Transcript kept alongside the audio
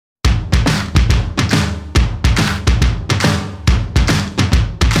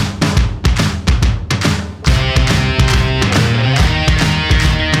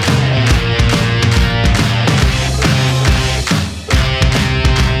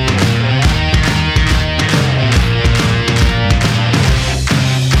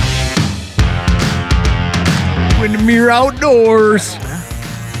Windermere Outdoors.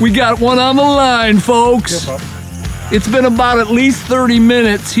 We got one on the line, folks. It's been about at least 30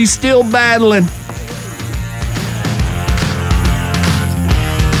 minutes. He's still battling.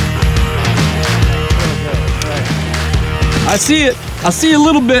 I see it. I see a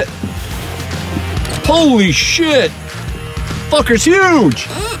little bit. Holy shit. Fucker's huge.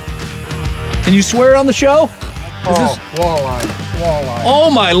 Can you swear on the show? Oh, walleye. Walleye.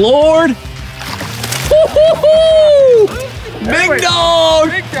 Oh my lord. Big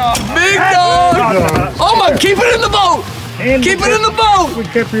dog. Big dog. Big dog. Oh my, keep it in the boat. Keep it in the boat. We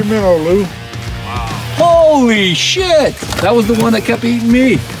kept your minnow, Lou. Holy shit. That was the one that kept eating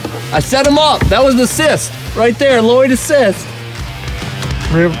me. I set him up. That was the assist. Right there, Lloyd assist.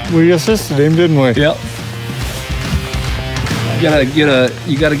 We assisted him, didn't we? Yep.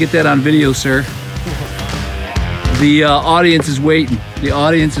 You gotta get that on video, sir. The audience is waiting. The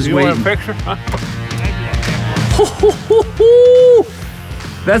audience is waiting. You want a picture? Huh?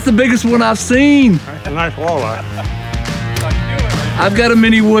 That's the biggest one I've seen. That's a nice walleye. I've got a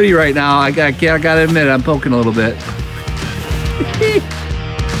mini Woody right now. I gotta admit it, I'm poking a little bit.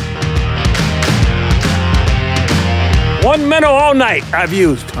 One minnow all night I've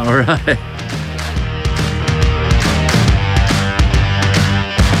used. All right.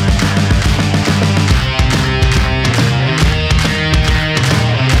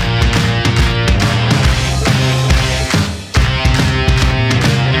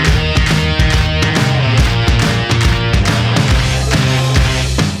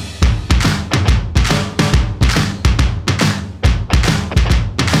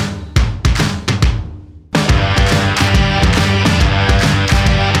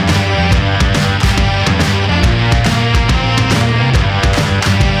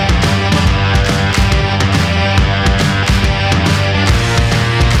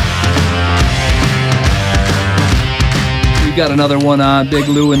 We got another one on, Big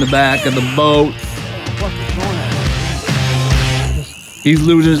Lou in the back of the boat. He's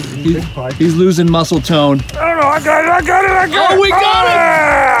losing muscle tone. Oh no, I got it. Oh, we got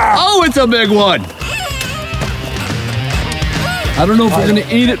it! Oh, it's a big one. I don't know if we're gonna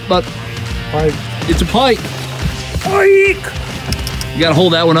eat it, but it's a pike. Pike! You gotta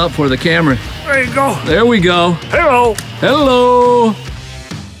hold that one up for the camera. There you go. There we go. Hello. Hello.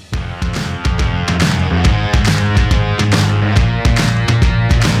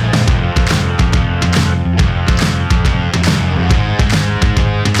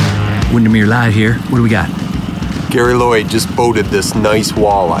 Windermere Live here. What do we got? Gary Lloyd just boated this nice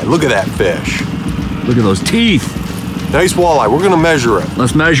walleye. Look at that fish. Look at those teeth. Nice walleye. We're gonna measure it.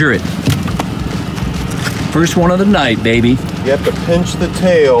 Let's measure it. First one of the night, baby. You have to pinch the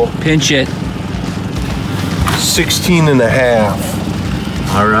tail. Pinch it. 16 and a half.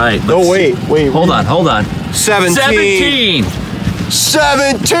 All right. No, wait. Hold on. 17.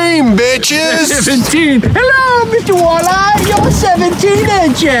 17, bitches! 17. Hello, Mr. Walleye. You're 17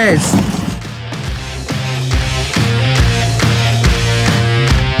 inches.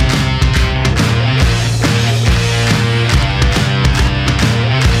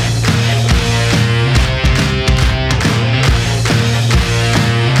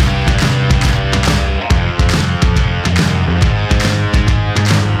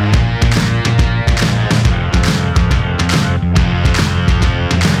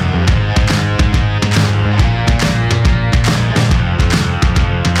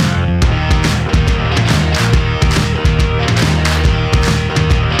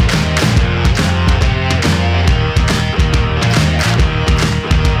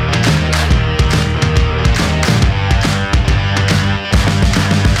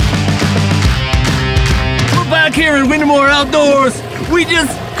 Here in Windermere Outdoors, we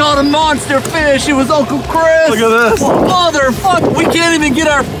just caught a monster fish. It was Uncle Chris. Look at this. Motherfucker, we can't even get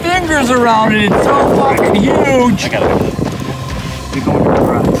our fingers around it. It's so fucking huge.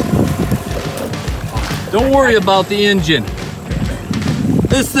 Don't worry about the engine.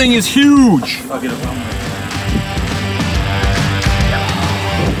 This thing is huge.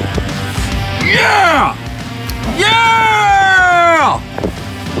 Yeah! Yeah!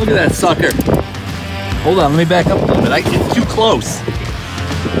 Look at that sucker. Hold on, let me back up a little bit. It's too close.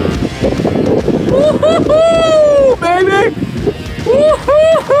 Woo-hoo-hoo, baby!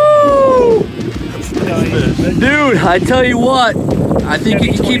 Woo-hoo-hoo! Dude, I tell you what, I think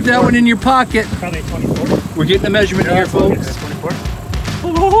you can keep that one in your pocket. Probably 24. We're getting a measurement here, folks. 24.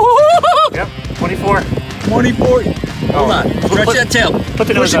 Yep, 24. 24. Hold on. Stretch that tail.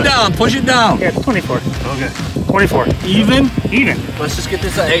 Push it down. Push it down. Yeah, it's 24. Okay. 24. Even? Even. Let's just get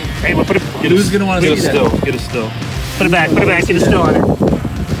this out. Hey, We'll put it. who's gonna want to see that? Get it still. Put it back. Put it back. Get it still on it.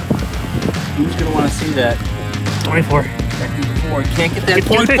 Who's gonna want to see that? 24. Can't get that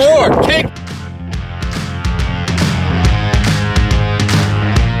point four. Can't.